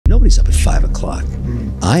Nobody's up at 5 o'clock.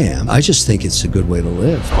 I am. I just think it's a good way to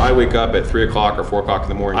live. I wake up at 3 o'clock or 4 o'clock in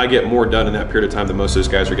the morning. I get more done in that period of time than most of those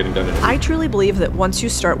guys are getting done in a week. I truly believe that once you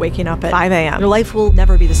start waking up at 5 a.m., your life will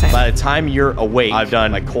never be the same. By the time you're awake, I've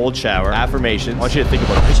done my cold shower, affirmations. I want you to think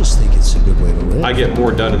about it. I just think it's a good way to live. I get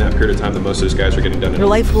more done in that period of time than most of those guys are getting done in Your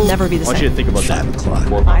a week. life will never be the I want same. you to think about 5 o'clock.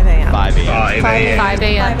 4 o'clock. 5 a.m. 5 a.m. 5 a.m. 5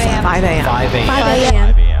 a.m. 5 a.m. 5 a.m. 5 a.m.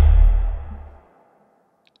 5 a.m.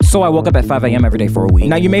 So I woke up at 5 a.m. every day for a week.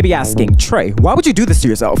 Now you may be asking, Trey, why would you do this to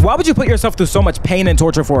yourself? Why would you put yourself through so much pain and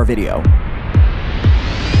torture for a video?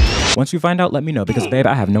 Once you find out, let me know, because babe,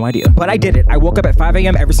 I have no idea. But I did it. I woke up at 5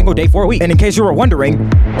 a.m. every single day for a week. And in case you were wondering,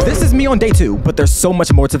 this is me on day 2, but there's so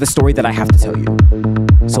much more to the story that I have to tell you.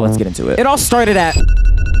 So let's get into it. It all started at...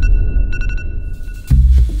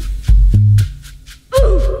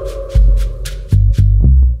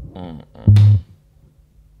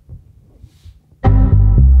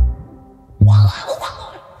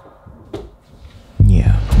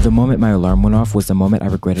 Yeah. The moment my alarm went off was the moment I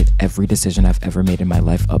regretted every decision I've ever made in my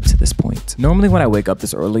life up to this point. Normally when I wake up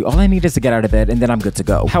this early, all I need is to get out of bed and then I'm good to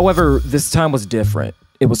go. However, this time was different.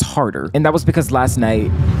 It was harder. And that was because last night,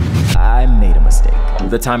 I made a mistake.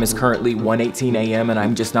 The time is currently 1:18 a.m. and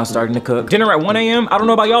I'm just now starting to cook. Dinner at 1 a.m.? I don't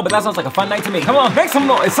know about y'all, but that sounds like a fun night to me. Come on, make some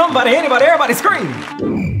noise. Somebody, anybody, everybody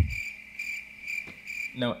scream.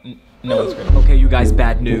 No one's screaming. Okay, you guys,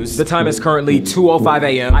 bad news. The time is currently 2:05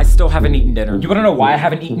 a.m. I still haven't eaten dinner. You wanna know why I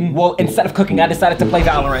haven't eaten? Well, instead of cooking, I decided to play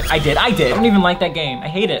Valorant. I did. I don't even like that game. I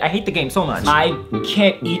hate it. I hate the game so much. I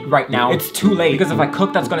can't eat right now. It's too late. Because if I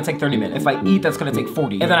cook, that's gonna take 30 minutes. If I eat, that's gonna take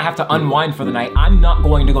 40. And then I have to unwind for the night. I'm not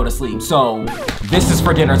going to go to sleep. So, this is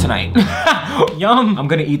for dinner tonight. Yum. I'm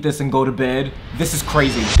gonna eat this and go to bed. This is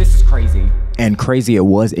crazy. This is crazy. And crazy it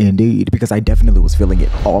was indeed, because I definitely was feeling it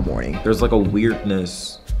all morning. There's like a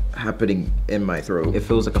weirdness happening in my throat. It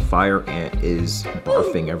feels like a fire ant is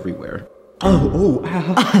barfing everywhere. I'm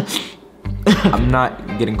not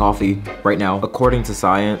getting coffee right now. According to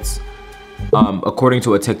science, according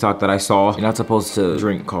to a TikTok that I saw, you're not supposed to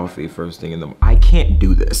drink coffee first thing in the morning. I can't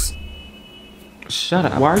do this. Shut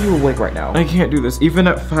up. Why are you awake right now? I can't do this. Even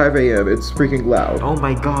at 5 a.m. it's freaking loud. Oh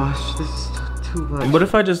my gosh, this is too much. What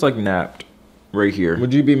if I just like napped right here?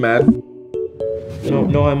 Would you be mad?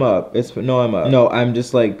 No, I'm up. I'm up. No, I'm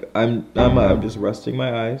just like, I'm up. I'm just resting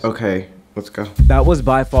my eyes. Okay, let's go. That was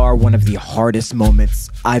by far one of the hardest moments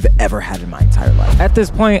I've ever had in my entire life. At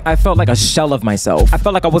this point, I felt like a shell of myself. I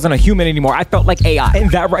felt like I wasn't a human anymore. I felt like AI.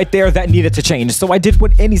 And that right there, that needed to change. So I did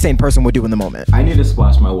what any sane person would do in the moment. I need to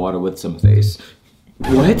splash my water with some face.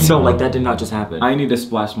 What? No, like that did not just happen. I need to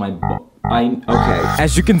splash my okay.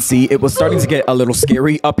 As you can see, it was starting to get a little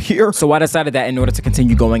scary up here. So I decided that in order to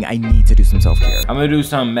continue going, I need to do some self-care. I'm gonna do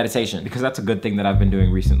some meditation because that's a good thing that I've been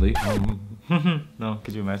doing recently. No,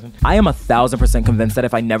 could you imagine? I am 1000% convinced that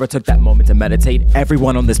if I never took that moment to meditate,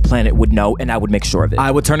 everyone on this planet would know and I would make sure of it. I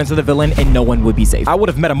would turn into the villain and no one would be safe. I would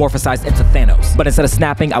have metamorphosized into Thanos, but instead of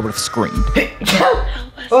snapping, I would have screamed.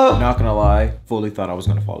 Not gonna lie, fully thought I was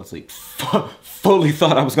gonna fall asleep. Fully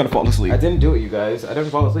thought I was gonna fall asleep. I didn't do it, you guys. I didn't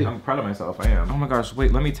fall asleep. I'm proud of myself, I am. Oh my gosh,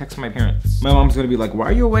 wait, let me text my parents. My mom's gonna be like, why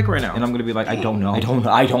are you awake right now? And I'm gonna be like, I don't know.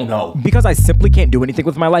 I don't know. Because I simply can't do anything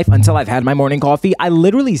with my life until I've had my morning coffee, I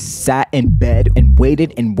literally sat in bed and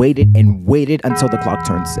waited and waited and waited until the clock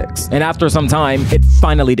turned 6. And after some time, it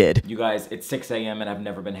finally did. You guys, it's 6 a.m. and I've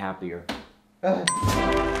never been happier.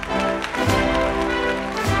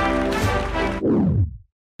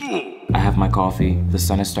 I have my coffee. The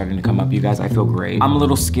sun is starting to come up, you guys. I feel great. I'm a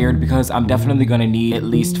little scared because I'm definitely gonna need at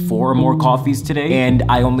least 4 more coffees today, and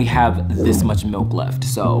I only have this much milk left.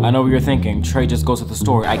 So I know what you're thinking. Trey, just go to the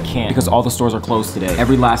store. I can't because all the stores are closed today.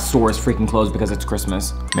 Every last store is freaking closed because it's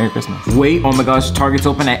Christmas. Merry Christmas. Wait, oh my gosh, Target's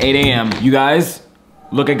open at 8 a.m. You guys,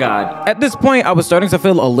 look at God. At this point, I was starting to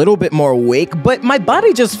feel a little bit more awake, but my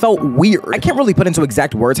body just felt weird. I can't really put into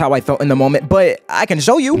exact words how I felt in the moment, but I can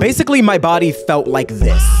show you. Basically, my body felt like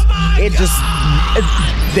this. It just,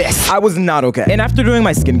 this. I was not okay. And after doing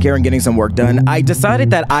my skincare and getting some work done, I decided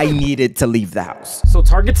that I needed to leave the house. So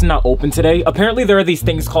Target's not open today. Apparently there are these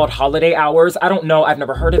things called holiday hours. I don't know, I've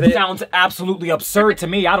never heard of it. Sounds absolutely absurd to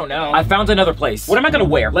me, I don't know. I found another place. What am I gonna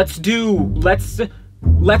wear?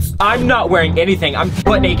 I'm not wearing anything. I'm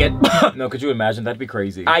butt naked. No, could you imagine? That'd be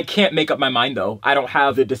crazy. I can't make up my mind though. I don't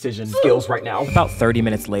have the decision skills right now. About 30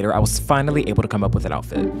 minutes later, I was finally able to come up with an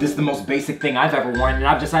outfit. This is the most basic thing I've ever worn, and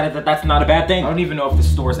I've decided that that's not a bad thing. I don't even know if the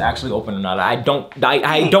store is actually open or not. I don't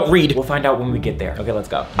read. We'll find out when we get there. Okay, let's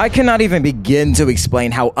go. I cannot even begin to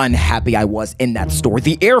explain how unhappy I was in that store.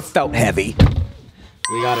 The air felt heavy.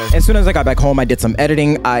 We got her. As soon as I got back home, I did some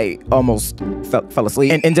editing. I almost fell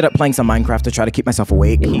asleep and ended up playing some Minecraft to try to keep myself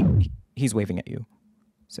awake. He's waving at you.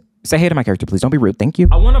 Say hey to my character, please. Don't be rude. Thank you.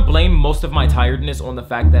 I want to blame most of my tiredness on the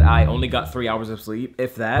fact that I only got 3 hours of sleep,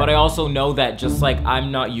 if that. But I also know that just like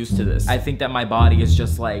I'm not used to this. I think that my body is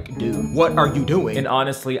just like, dude, what are you doing? And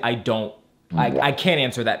honestly, I can't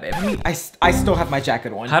answer that, babe. I still have my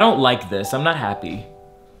jacket on. I don't like this. I'm not happy.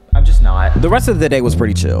 I'm just not. The rest of the day was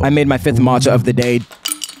pretty chill. I made my 5th matcha of the day.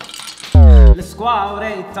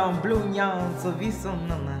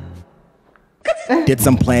 Did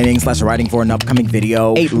some planning / writing for an upcoming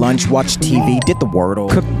video, ate lunch, watched TV, did the Wordle,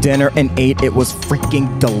 cooked dinner and ate. It was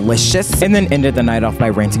freaking delicious. And then ended the night off by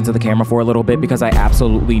ranting to the camera for a little bit because I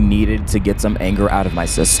absolutely needed to get some anger out of my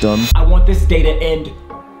system. I want this day to end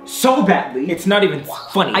so badly. It's not even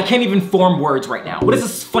funny. I can't even form words right now. What is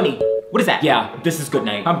this funny? What is that? Yeah, this is good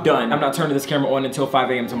night. I'm done. I'm not turning this camera on until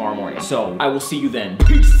 5 a.m. tomorrow morning. So I will see you then.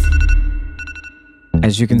 Peace.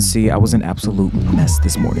 As you can see, I was an absolute mess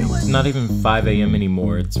this morning. It's not even 5 a.m.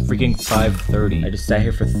 anymore. It's freaking 5:30. I just sat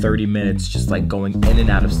here for 30 minutes just like going in and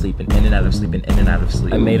out of sleep and in and out of sleep and in and out of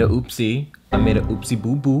sleep. I made a oopsie. I made a oopsie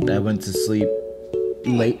boo-boo. I went to sleep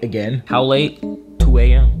late again. How late? 2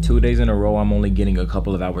 a.m. 2 days in a row, I'm only getting a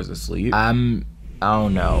couple of hours of sleep. I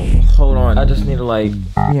don't know. Hold on. I just need to like,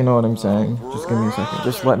 you know what I'm saying? Just give me a second.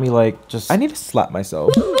 Just let me like, I need to slap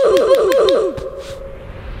myself.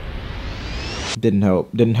 Didn't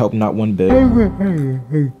help not one bit.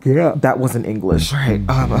 That wasn't English. Right,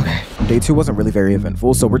 okay. Day 2 wasn't really very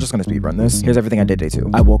eventful, so we're just gonna speedrun this. Here's everything I did day 2.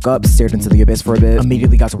 I woke up, stared into the abyss for a bit,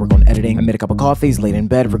 immediately got to work on editing. I made a cup of coffees, laid in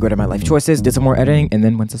bed, regretted my life choices, did some more editing, and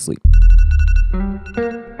then went to sleep.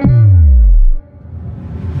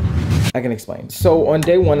 I can explain. So on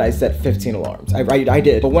day 1, I set 15 alarms. I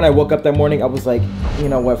did. But when I woke up that morning, I was like, you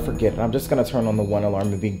know what, forget it. I'm just gonna turn on the 1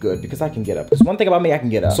 alarm and be good because I can get up. Because one thing about me, I can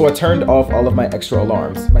get up. So I turned off all of my extra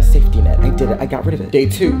alarms, my safety net. I did it, I got rid of it. Day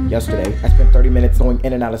 2, yesterday, I spent 30 minutes going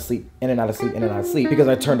in and out of sleep, in and out of sleep, in and out of sleep because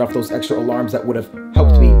I turned off those extra alarms that would have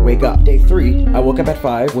helped me wake up. Day 3, I woke up at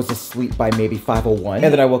 5, was asleep by maybe 5:01,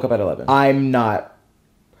 and then I woke up at 11. I'm not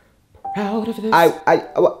proud of this.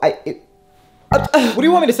 What do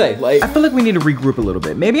you want me to say? Like, I feel like we need to regroup a little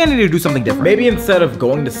bit. Maybe I need to do something different. Maybe instead of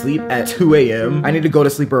going to sleep at 2 a.m., I need to go to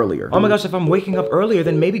sleep earlier. Oh my gosh, if I'm waking up earlier,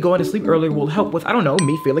 then maybe going to sleep earlier will help with, I don't know,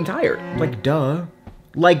 me feeling tired. Like, duh.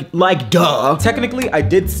 Like, duh. Technically, I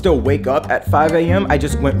did still wake up at 5 a.m. I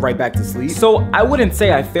just went right back to sleep. So I wouldn't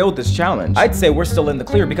say I failed this challenge. I'd say we're still in the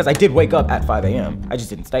clear because I did wake up at 5 a.m. I just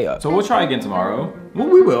didn't stay up. So we'll try again tomorrow. Well,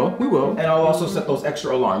 we will. And I'll also set those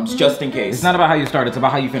extra alarms just in case. It's not about how you start, it's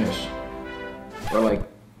about how you finish. Or like,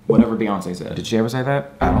 whatever Beyonce said. Did she ever say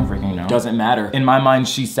that? I don't freaking know. Doesn't matter. In my mind,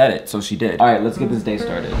 she said it, so she did. All right, let's get this day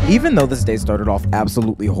started. Even though this day started off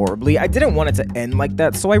absolutely horribly, I didn't want it to end like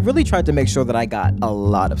that, so I really tried to make sure that I got a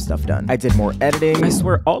lot of stuff done. I did more editing. I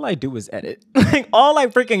swear, all I do is edit. Like, all I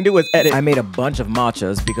freaking do is edit. I made a bunch of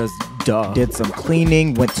matchas because, duh. Did some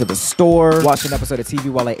cleaning, went to the store, watched an episode of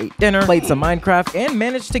TV while I ate dinner, played some Minecraft, and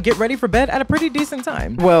managed to get ready for bed at a pretty decent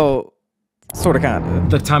time. Well, sorta kinda.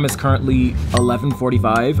 The time is currently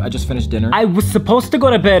 11:45. I just finished dinner. I was supposed to go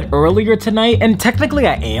to bed earlier tonight, and technically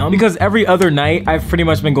I am, because every other night I've pretty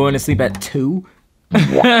much been going to sleep at 2.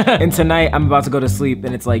 And tonight I'm about to go to sleep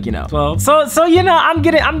and it's like, you know, 12. So you know, I'm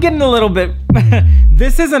getting a little bit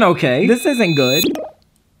this isn't okay. This isn't good.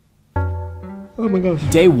 Oh my gosh.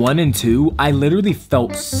 Day 1 and 2, I literally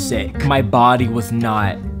felt sick. My body was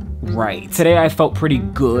not right. Today I felt pretty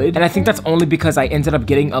good, and I think that's only because I ended up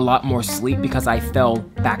getting a lot more sleep because I fell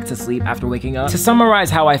back to sleep after waking up. To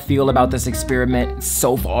summarize how I feel about this experiment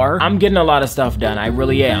so far, I'm getting a lot of stuff done, I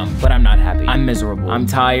really am, but I'm not happy. I'm miserable. I'm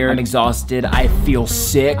tired, I'm exhausted, I feel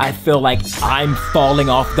sick, I feel like I'm falling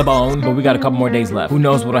off the bone, but we got a couple more days left. Who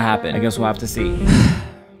knows what'll happen? I guess we'll have to see.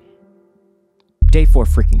 Day 4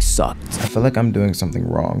 freaking sucked. I feel like I'm doing something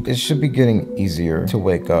wrong. It should be getting easier to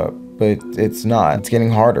wake up, but it's not. It's getting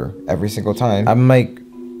harder every single time. I'm like,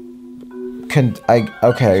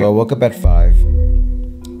 okay. So I woke up at 5,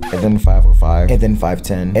 and then 5:05, and then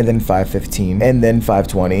 5:10, and then 5:15, and then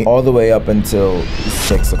 5:20, all the way up until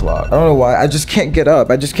 6 o'clock. I don't know why, I just can't get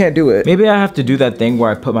up. I just can't do it. Maybe I have to do that thing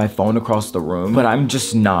where I put my phone across the room, but I'm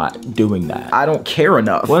just not doing that. I don't care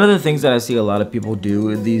enough. One of the things that I see a lot of people do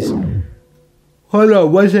in these, hold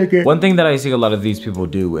on 1 second. One thing that I see a lot of these people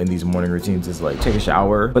do in these morning routines is like take a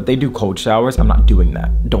shower, but they do cold showers. I'm not doing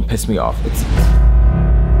that. Don't piss me off.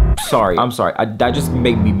 I'm sorry. That just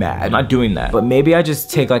made me mad. I'm not doing that. But maybe I just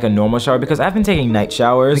take like a normal shower because I've been taking night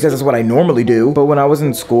showers because that's what I normally do. But when I was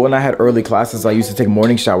in school and I had early classes, I used to take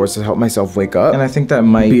morning showers to help myself wake up. And I think that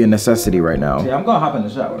might be a necessity right now. Yeah, I'm gonna hop in the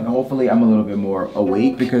shower and hopefully I'm a little bit more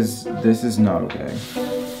awake because this is not okay.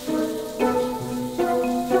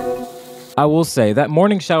 off. I will say that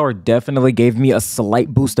morning shower definitely gave me a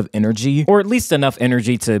slight boost of energy, or at least enough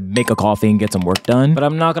energy to make a coffee and get some work done. But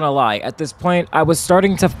I'm not gonna lie, at this point, I was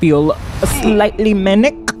starting to feel slightly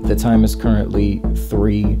manic. The time is currently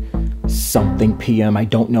 3-something p.m. I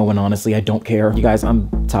don't know, and honestly, I don't care. You guys, I'm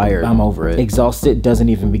tired. I'm over it. Exhausted doesn't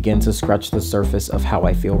even begin to scratch the surface of how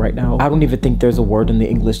I feel right now. I don't even think there's a word in the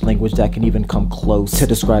English language that can even come close to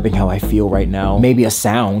describing how I feel right now. Maybe a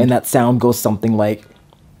sound, and that sound goes something like...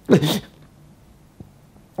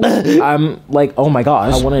 I'm like, oh my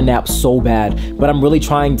gosh, I want to nap so bad, but I'm really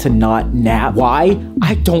trying to not nap. Why?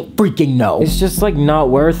 I don't freaking know. It's just like not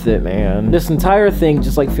worth it, man. This entire thing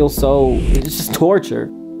just like feels so, it's just torture.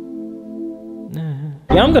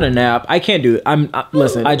 Yeah, I'm gonna nap. I can't do it.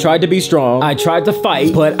 Listen, I tried to be strong. I tried to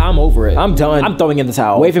fight, but I'm over it. I'm done. I'm throwing in the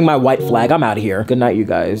towel. Waving my white flag. I'm out of here. Good night, you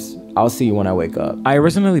guys. I'll see you when I wake up. I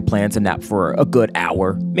originally planned to nap for a good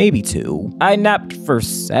hour, maybe 2. I napped for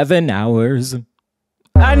 7 hours.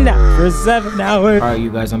 I napped for 7 hours. All right,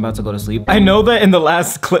 you guys, I'm about to go to sleep. I know that in the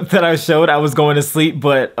last clip that I showed, I was going to sleep,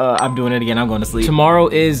 but I'm doing it again. I'm going to sleep. Tomorrow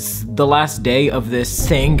is the last day of this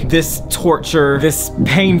thing, this torture, this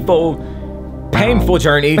painful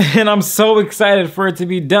journey, and I'm so excited for it to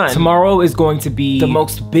be done. Tomorrow is going to be the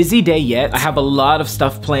most busy day yet. I have a lot of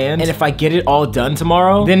stuff planned, and if I get it all done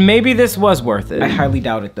tomorrow, then maybe this was worth it. I highly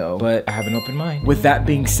doubt it though, but I have an open mind. With that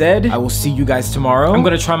being said, I will see you guys tomorrow. I'm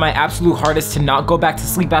gonna try my absolute hardest to not go back to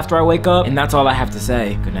sleep after I wake up, and that's all I have to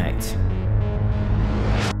say. Good night.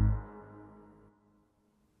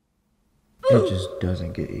 It just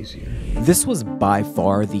doesn't get easier. This was by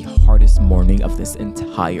far the hardest morning of this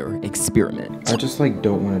entire experiment. I just like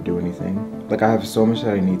don't want to do anything. Like I have so much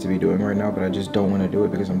that I need to be doing right now, but I just don't want to do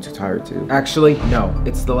it because I'm too tired to. Actually, no,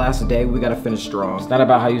 it's the last day. We gotta finish strong. It's not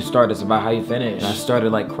about how you start, it's about how you finish. And I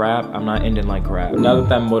started like crap, I'm not ending like crap. Now that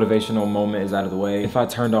that motivational moment is out of the way, if I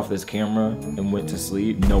turned off this camera and went to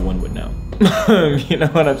sleep, no one would know. You know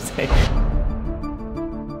what I'm saying?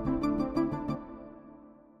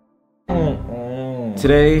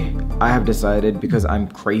 Today, I have decided, because I'm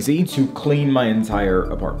crazy, to clean my entire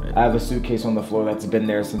apartment. I have a suitcase on the floor that's been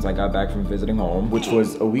there since I got back from visiting home, which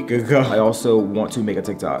was a week ago. I also want to make a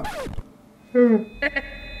TikTok.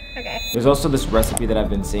 Okay. There's also this recipe that I've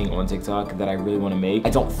been seeing on TikTok that I really want to make. I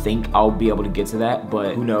don't think I'll be able to get to that,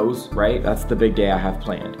 but who knows, right? That's the big day I have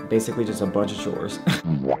planned. Basically just a bunch of chores.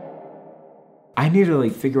 I need to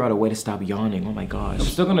like figure out a way to stop yawning. Oh my gosh. I'm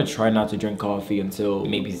still gonna try not to drink coffee until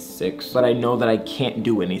maybe 6, but I know that I can't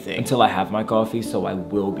do anything until I have my coffee, so I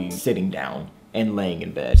will be sitting down and laying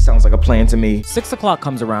in bed. Sounds like a plan to me. 6 o'clock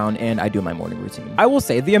comes around and I do my morning routine. I will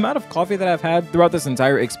say the amount of coffee that I've had throughout this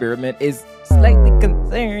entire experiment is slightly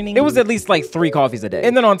concerning. It was at least like 3 coffees a day.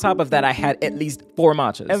 And then on top of that, I had at least 4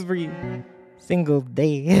 matchas every single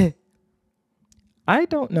day. I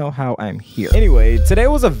don't know how I'm here. Anyway, today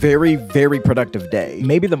was a very, very productive day.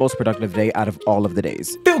 Maybe the most productive day out of all of the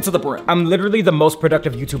days. Filled to the brim. I'm literally the most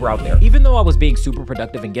productive YouTuber out there. Even though I was being super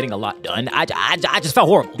productive and getting a lot done, I just felt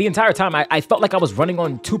horrible. The entire time, I felt like I was running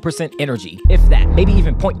on 2% energy. If that, maybe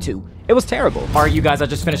even 0.2. It was terrible. All right, you guys, I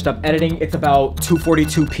just finished up editing. It's about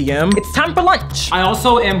 2:42 p.m. It's time for lunch. I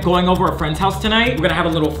also am going over a friend's house tonight. We're gonna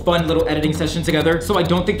have a fun little editing session together. So I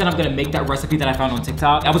don't think that I'm gonna make that recipe that I found on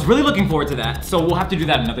TikTok. I was really looking forward to that. So we'll have to do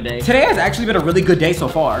that another day. Today has actually been a really good day so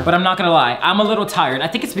far, but I'm not gonna lie, I'm a little tired. I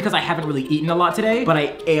think it's because I haven't really eaten a lot today, but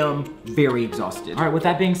I am very exhausted. All right, with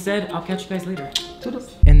that being said, I'll catch you guys later.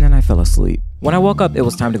 Toodles. And then I fell asleep. When I woke up, it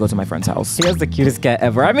was time to go to my friend's house. He has the cutest cat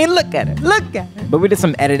ever. I mean, look at it, look at it. But we did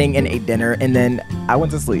some editing and ate dinner, and then I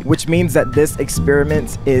went to sleep, which means that this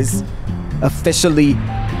experiment is officially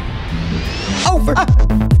over.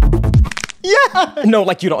 Yeah! No,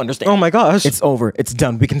 like you don't understand. Oh my gosh. It's over, it's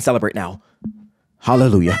done, we can celebrate now.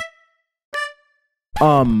 Hallelujah.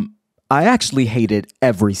 I actually hated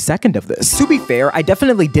every second of this. To be fair, I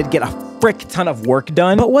definitely did get a frick ton of work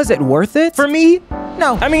done, but was it worth it? For me,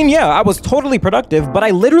 no. I mean, yeah, I was totally productive, but I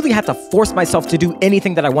literally had to force myself to do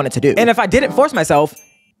anything that I wanted to do. And if I didn't force myself,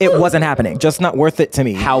 it wasn't happening. Just not worth it to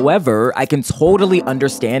me. However, I can totally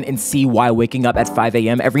understand and see why waking up at 5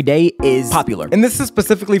 a.m. every day is popular. And this is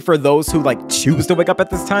specifically for those who like choose to wake up at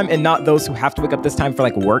this time and not those who have to wake up this time for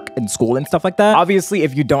like work and school and stuff like that. Obviously,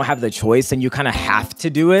 if you don't have the choice and you kind of have to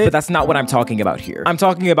do it, but that's not what I'm talking about here. I'm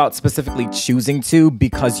talking about specifically choosing to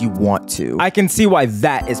because you want to. I can see why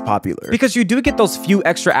that is popular. Because you do get those few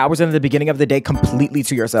extra hours in the beginning of the day completely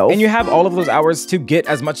to yourself. And you have all of those hours to get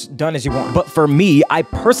as much done as you want. But for me, I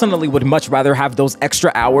personally would much rather have those extra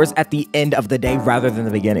hours at the end of the day rather than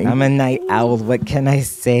the beginning. I'm a night owl, what can I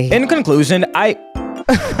say? In conclusion,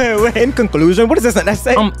 in conclusion, what is this that I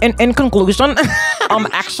say? In conclusion,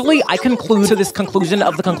 Actually, I conclude to this conclusion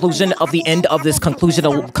of the conclusion of the end of this conclusion.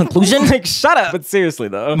 Like, shut up. But seriously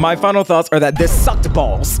though, my final thoughts are that this sucked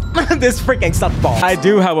balls. This freaking sucked balls. I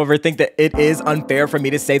do, however, think that it is unfair for me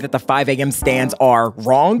to say that the 5 a.m. stands are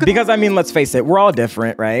wrong. Because I mean, let's face it, we're all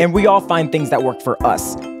different, right? And we all find things that work for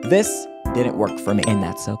us. This didn't work for me, and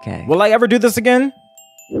that's okay. Will I ever do this again?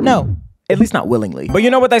 No. At least not willingly. But you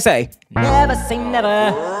know what they say? Never say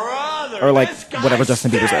never. Or like, whatever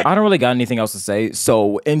Justin Bieber said. I don't really got anything else to say,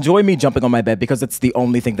 so enjoy me jumping on my bed because it's the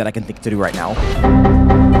only thing that I can think to do right now.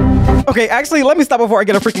 Okay, actually, let me stop before I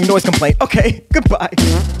get a freaking noise complaint. Okay, goodbye.